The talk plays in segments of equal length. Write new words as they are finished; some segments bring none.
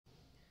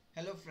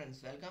Hello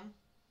friends, welcome.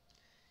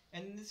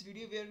 And in this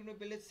video we are going to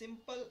build a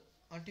simple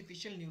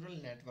artificial neural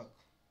network.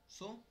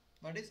 So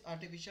what is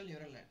artificial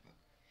neural network?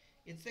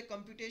 It's a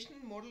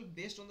computational model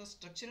based on the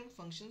structure and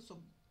functions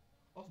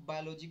of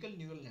biological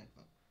neural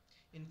network.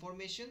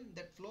 Information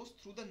that flows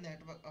through the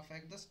network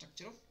affect the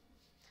structure of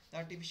the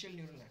artificial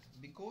neural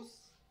network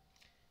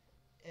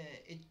uh,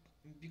 it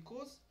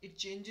because it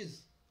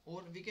changes,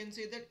 or we can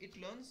say that it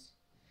learns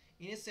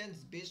in a sense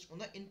based on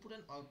the input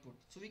and output.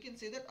 So we can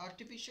say that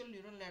artificial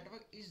neural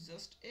network is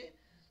just a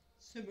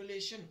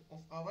simulation of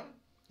our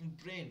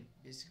brain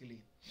basically.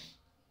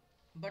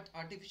 But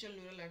artificial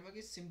neural network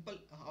is simple,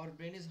 our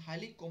brain is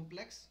highly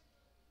complex,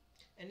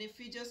 and if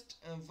we just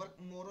work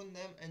more on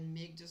them and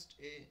make just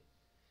a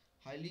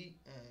highly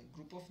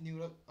group of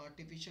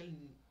artificial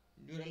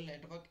neural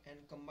network and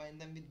combine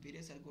them with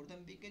various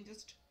algorithms, we can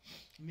just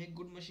make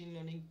good machine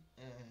learning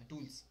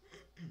tools.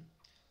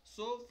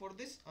 So for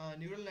this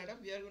neural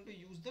network we are going to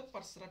use the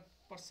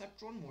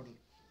perceptron model.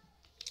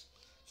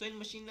 So in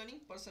machine learning,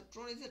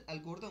 perceptron is an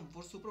algorithm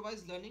for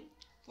supervised learning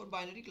for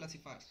binary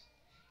classifiers.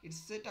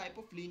 It's a type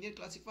of linear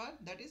classifier,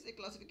 that is a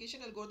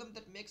classification algorithm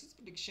that makes its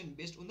prediction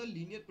based on the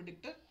linear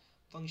predictor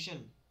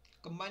function,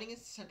 combining a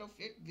set of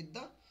it with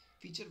the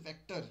feature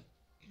vector.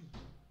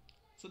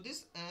 So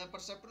this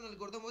perceptron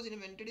algorithm was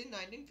invented in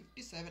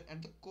 1957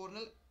 at the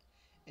Cornell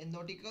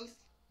Aeronautical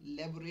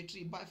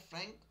Laboratory by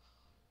Frank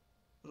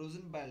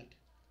Rosenblatt,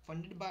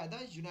 funded by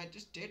the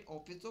United States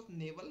Office of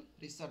Naval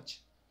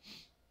Research.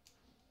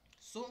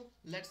 So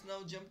let's now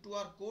jump to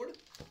our code,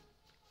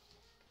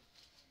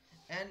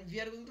 and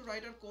we are going to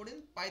write our code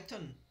in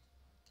Python.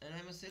 And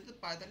I must say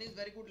that Python is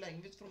very good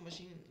language for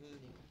machine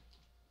learning,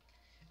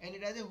 and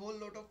it has a whole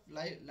lot of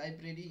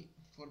library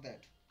for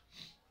that.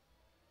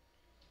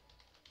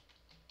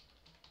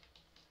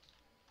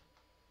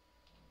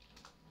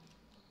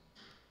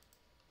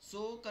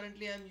 So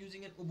currently I am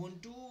using an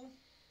Ubuntu,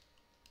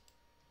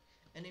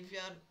 and if you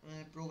are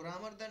a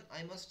programmer, then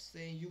I must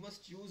say you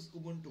must use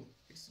Ubuntu.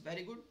 It's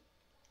very good,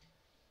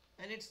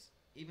 and it's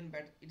even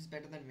better. It's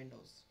better than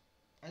Windows.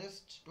 I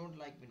just don't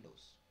like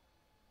Windows.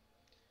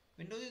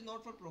 Windows is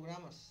not for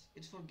programmers,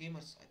 it's for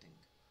gamers, I think.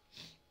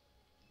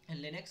 And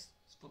Linux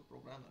is for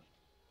programmer.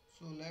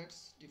 So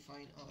let's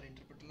define our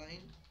interpret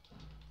line.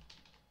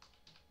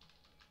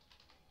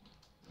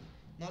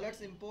 Now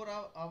let's import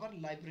our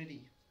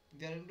library.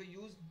 We are going to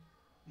use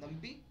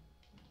numpy.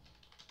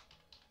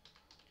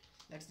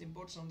 Let's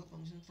import some of the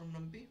functions from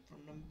numpy. From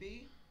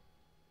numpy,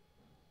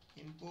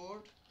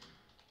 import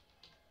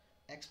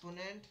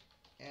exponent,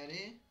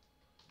 array,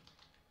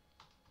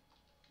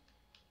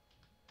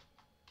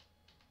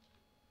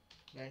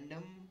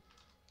 random,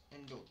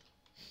 and dot.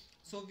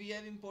 So we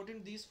have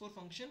imported these four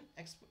functions.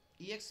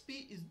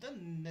 Exp is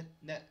the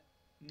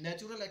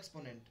natural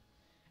exponent.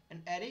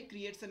 An array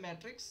creates a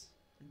matrix.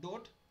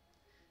 Dot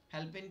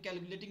help in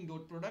calculating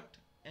dot product,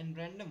 and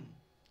random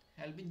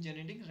help in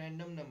generating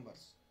random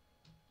numbers.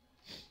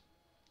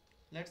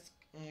 Let's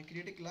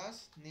create a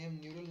class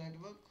named neural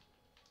network.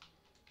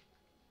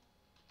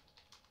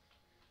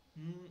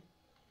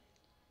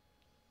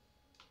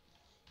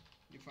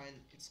 Define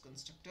its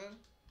constructor.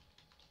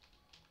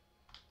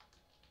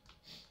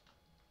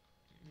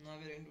 Now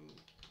we are going to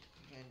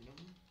random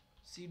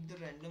seed the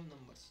random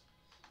numbers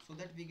so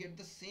that we get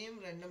the same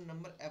random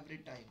number every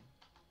time.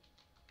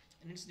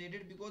 And it's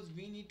needed because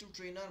we need to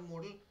train our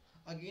model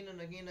again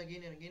and again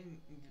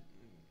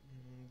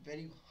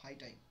very high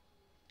time.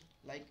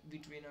 Like we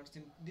train our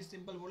this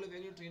simple model, we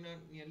are going to train our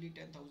nearly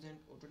 10,000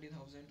 or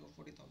 20,000 or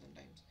 40,000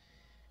 times.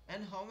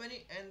 And how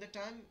many, and the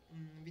time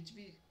which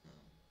we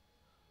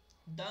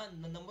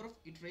the number of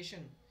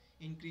iteration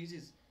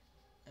increases,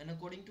 and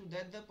according to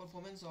that the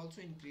performance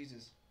also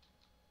increases.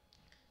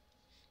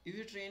 If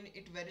you train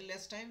it very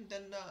less time,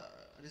 then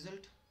the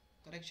result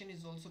correction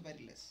is also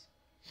very less.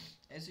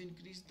 As you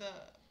increase the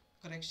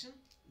correction,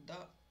 the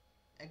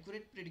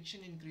accurate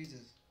prediction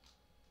increases.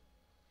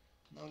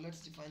 Now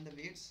let's define the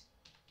weights.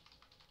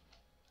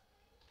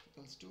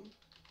 Equals to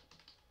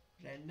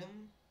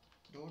random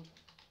dot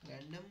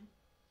random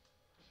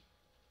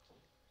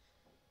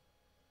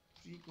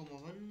 3,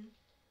 1.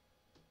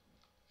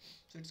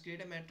 So it's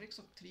create a matrix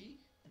of 3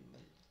 and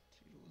 1,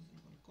 3 rows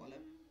and 1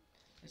 column.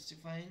 Let's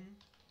define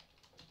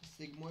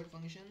sigmoid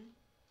function.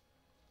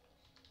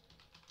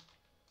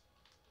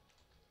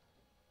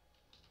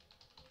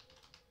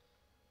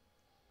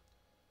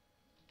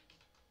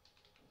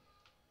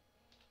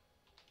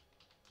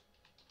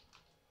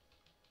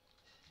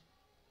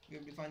 We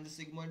have defined the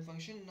sigmoid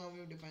function. Now we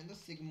have defined the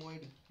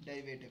sigmoid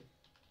derivative.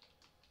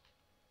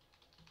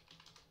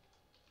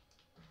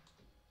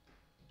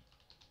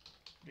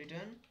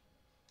 Return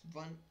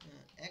 1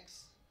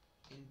 x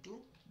into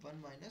 1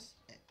 minus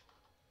x.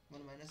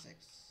 1 minus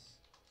x.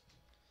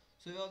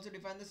 So we also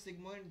define the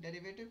sigmoid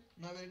derivative.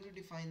 Now we are going to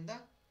define the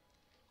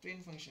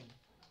train function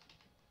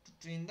to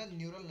train the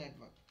neural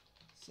network.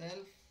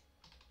 Self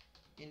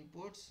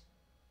inputs,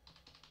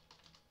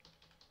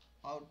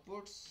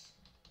 outputs,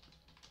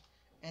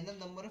 and the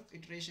number of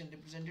iteration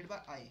represented by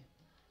I.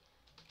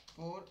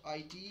 For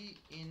it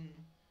in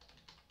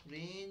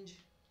range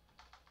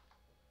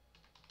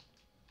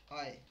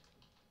I.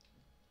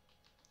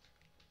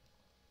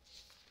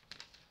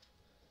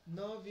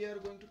 Now we are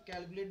going to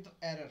calculate the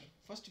error.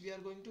 First we are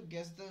going to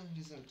guess the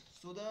result.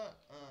 So the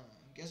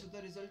guess of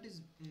the result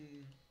is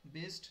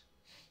based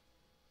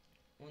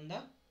on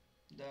the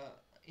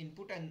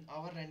input and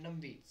our random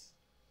weights.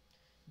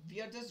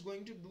 We are just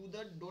going to do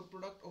the dot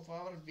product of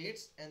our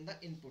weights and the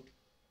input.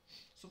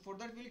 So for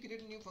that we will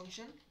create a new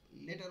function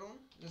later on.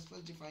 Let's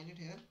first define it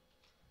here.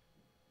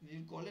 We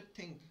will call it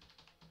think.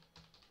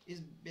 Is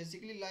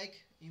basically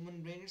like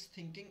human brain is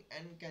thinking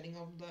and carrying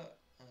out the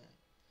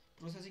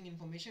processing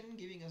information and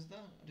giving us the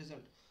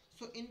result.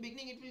 So in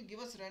beginning it will give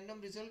us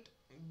random result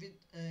with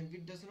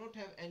which does not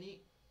have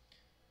any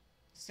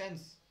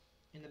sense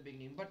in the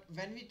beginning, but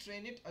when we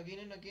train it again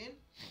and again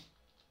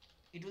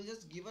it will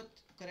just give a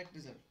correct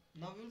result.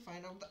 Now we will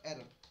find out the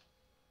error.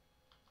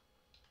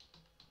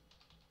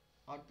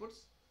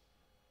 Outputs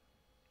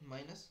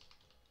minus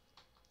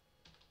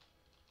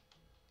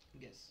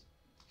guess.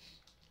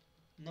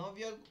 Now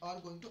we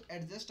are going to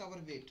adjust our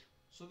weight.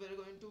 So we are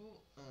going to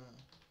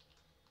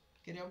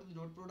carry out the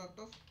dot product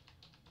of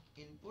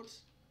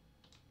inputs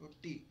dot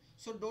t.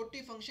 So dot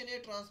t function here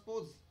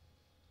transpose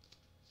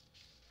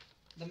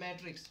the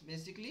matrix,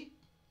 basically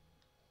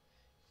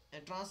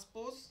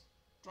transforms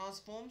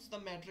the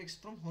matrix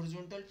from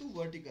horizontal to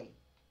vertical.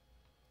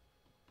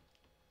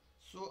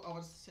 So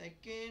our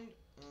second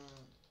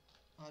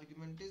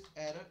argument is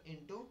error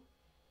into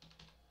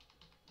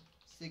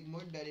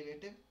sigmoid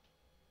derivative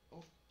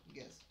of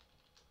guess.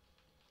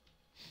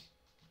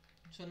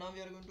 So now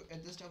we are going to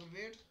adjust our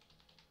weight.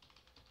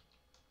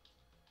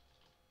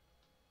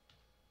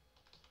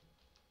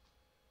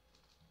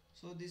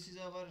 So this is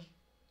our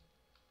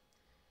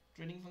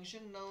training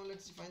function. Now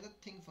let's define the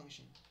think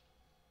function.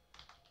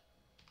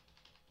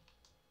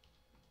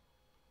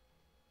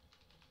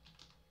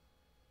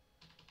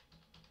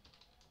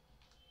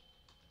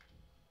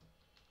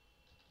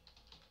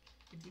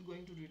 It will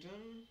going to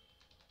return.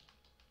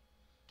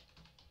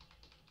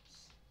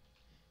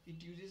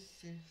 It uses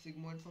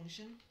sigmoid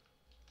function,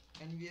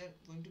 and we are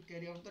going to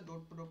carry out the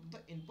dot product of the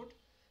input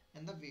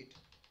and the weight.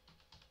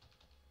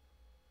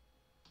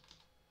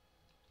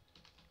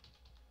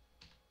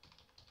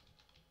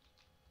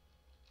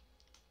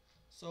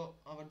 So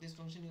our this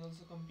function is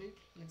also complete.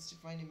 Let's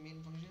define a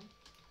main function.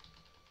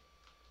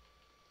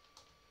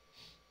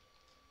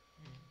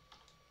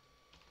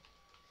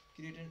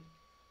 Create an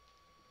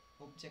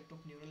object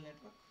of neural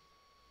network.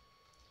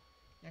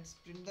 Let's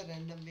print the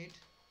random weight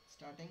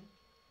starting.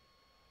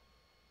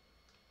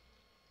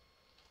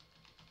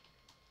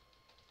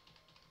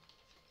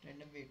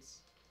 Random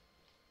weights.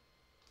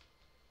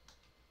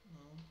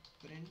 Now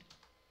print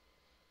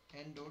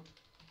n dot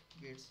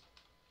weights.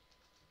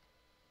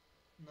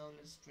 Now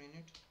let's train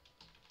it.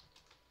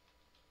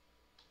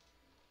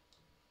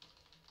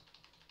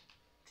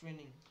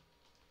 Training.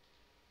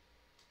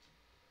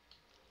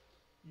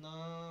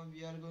 Now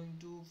we are going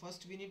to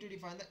first we need to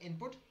define the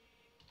input.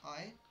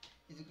 I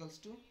is equals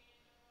to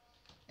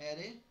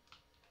array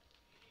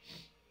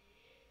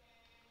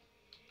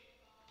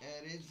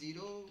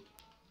 0.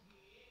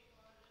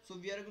 So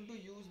we are going to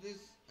use this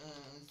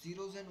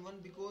zeros and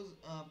one because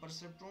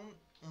perceptron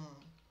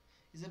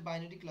is a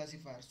binary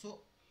classifier.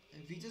 So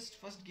we just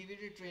first give it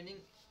a training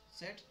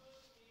set.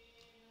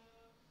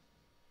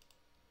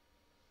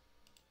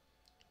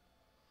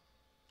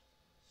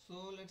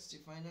 So let's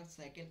define our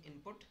second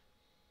input.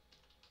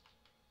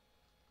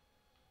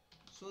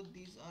 So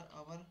these are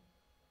our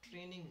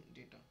training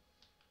data,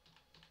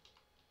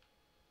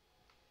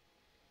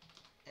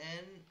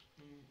 and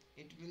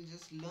it will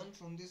just learn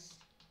from this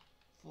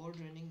 4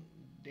 training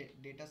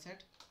data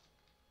set.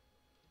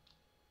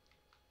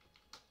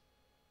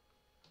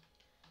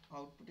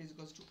 Output is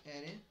equals to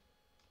array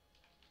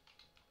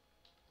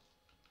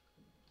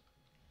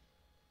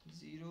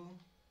 0,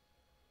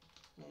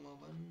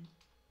 1,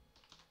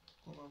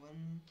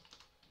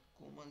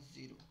 1,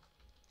 0.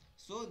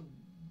 So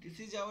this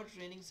is our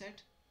training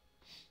set.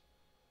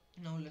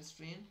 Now let's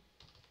train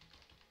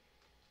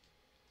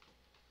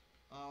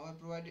our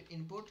provided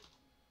input,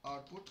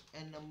 output,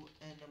 and number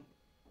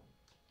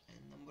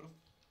of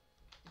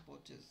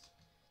approaches,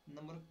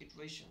 number of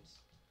iterations.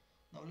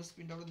 Now let's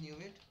print out a new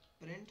weight.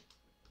 Print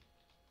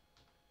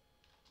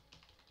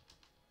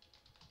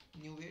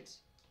new weights.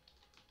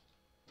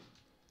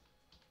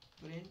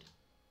 Print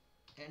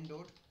n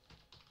dot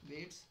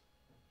weights.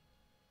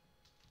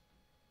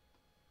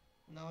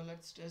 Now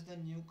let's test the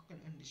new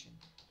condition.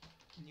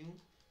 New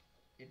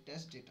it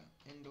test data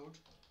n dot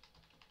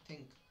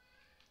think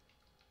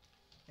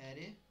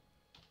array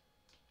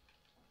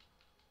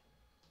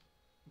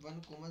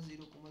 1, 0,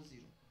 0.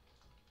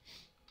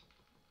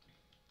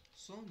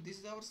 So this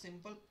is our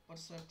simple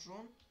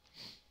perceptron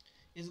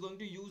is going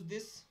to use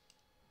this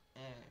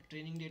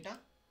training data,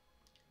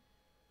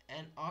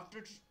 and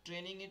after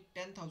training it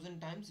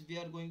 10,000 times we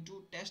are going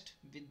to test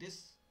with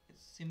this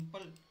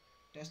simple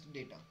test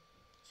data.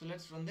 So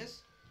let's run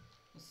this.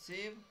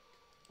 Save,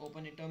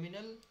 open a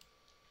terminal,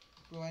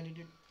 provided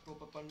it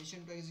proper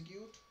permission to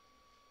execute,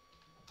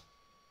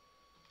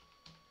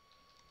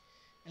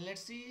 and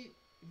let's see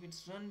if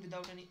it's run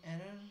without any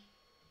error,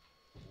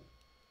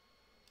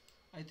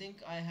 I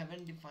think I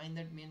haven't defined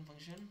that main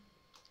function.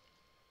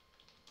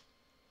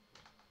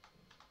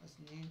 Just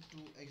need to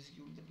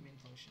execute that main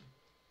function.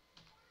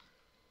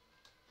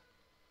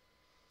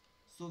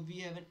 So we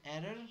have an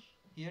error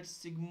here,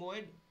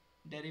 sigmoid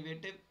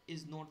derivative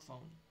is not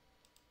found.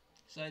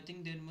 So I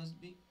think there must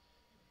be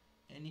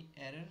any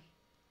error.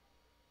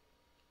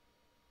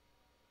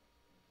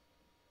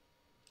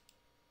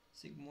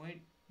 Sigmoid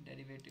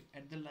derivative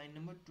at the line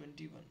number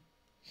 21.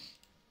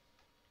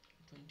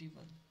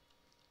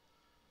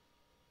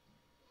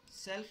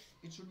 Self,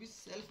 it should be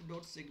self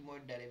dot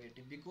sigmoid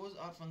derivative, because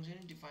our function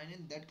is defined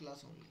in that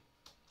class only.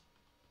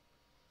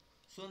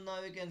 So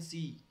now we can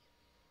see,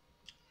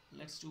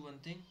 let's do one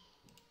thing,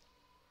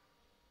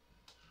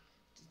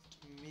 just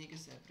make a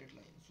separate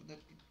line so that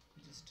it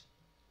just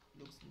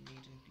looks neat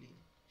and clean.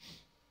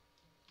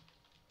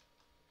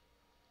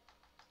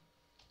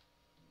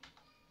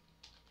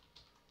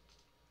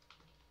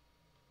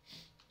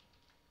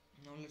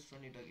 Now let's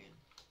run it again.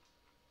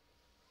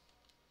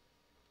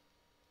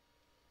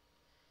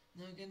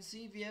 Now you can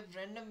see we have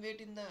random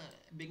weight in the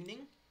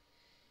beginning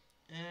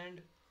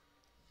and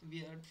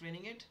we are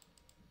training it.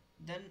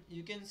 Then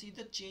you can see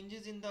the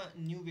changes in the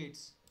new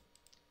weights,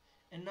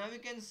 and now you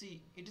can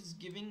see it is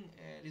giving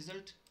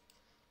result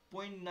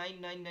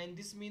 0.999.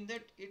 This means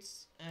that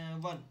it's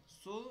 1.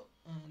 So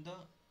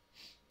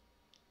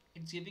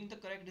it's giving the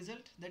correct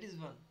result, that is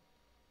 1.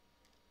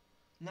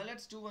 Now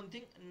let's do one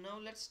thing. Now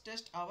let's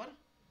test our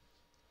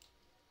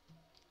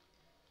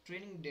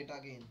training data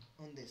again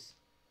on this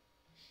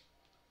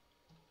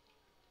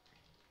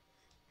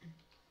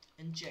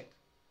and check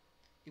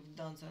if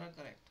the answer are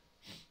correct.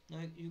 Now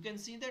you can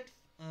see that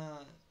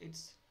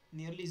it's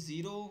nearly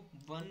 0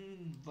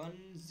 1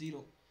 1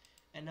 0,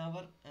 and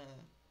our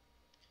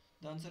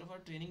the answer of our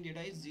training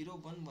data is 0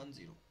 1 1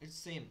 0. It's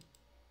same.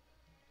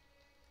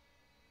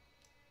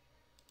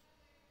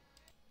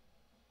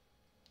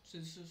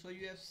 So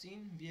you have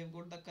seen we have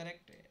got the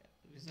correct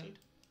result.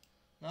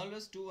 Now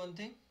let's do one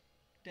thing,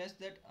 test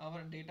that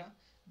our data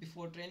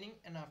before training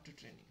and after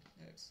training.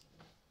 Let's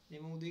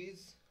remove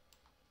these,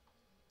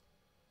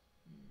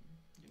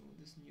 remove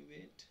this new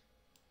weight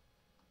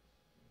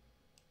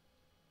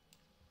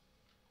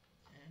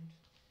and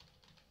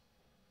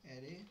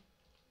array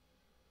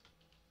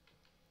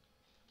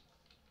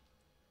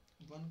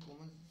 1,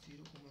 0,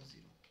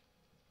 0.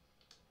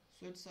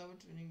 So it's our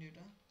training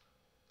data.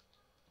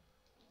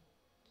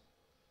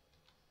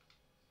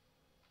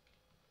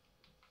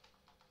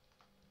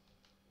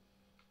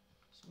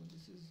 So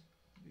this is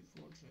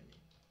before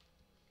training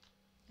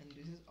and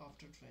this is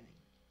after training.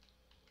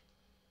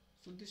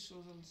 So this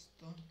shows us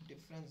the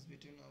difference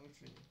between our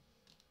training.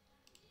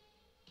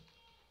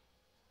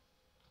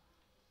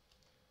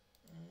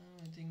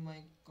 I think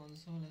my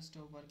console has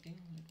stopped working.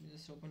 Let me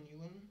just open new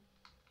one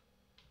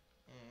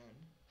and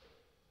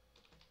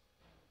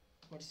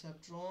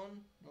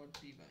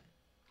perceptron.py.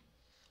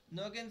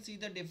 Now you can see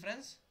the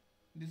difference.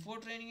 Before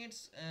training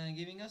it's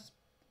giving us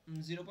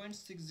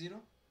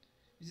 0.60,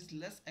 which is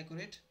less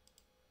accurate,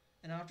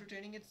 and after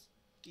training it's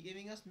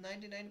giving us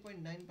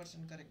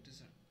 99.9% correct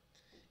result.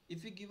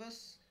 If we give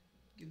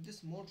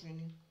this more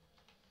training,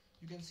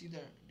 you can see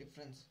the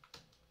difference.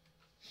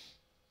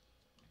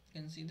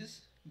 You can see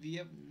this, we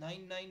have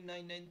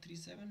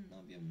 999937,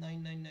 now we have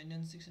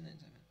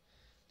 9999697.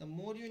 The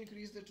more you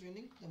increase the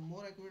training, the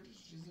more accurate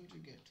result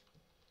you get.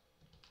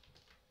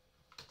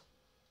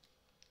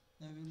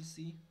 Now we will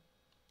see.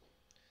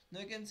 Now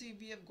you can see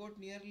we have got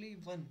nearly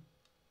 1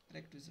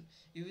 correct result.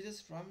 If we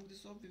just round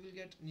this off, we will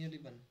get nearly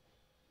 1.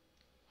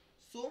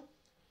 So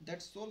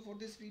that's all for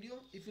this video.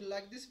 If you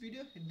like this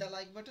video, hit the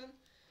like button,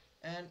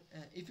 and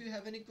if you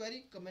have any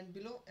query, comment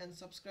below and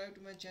subscribe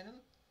to my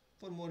channel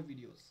for more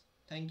videos.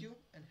 Thank you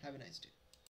and have a nice day.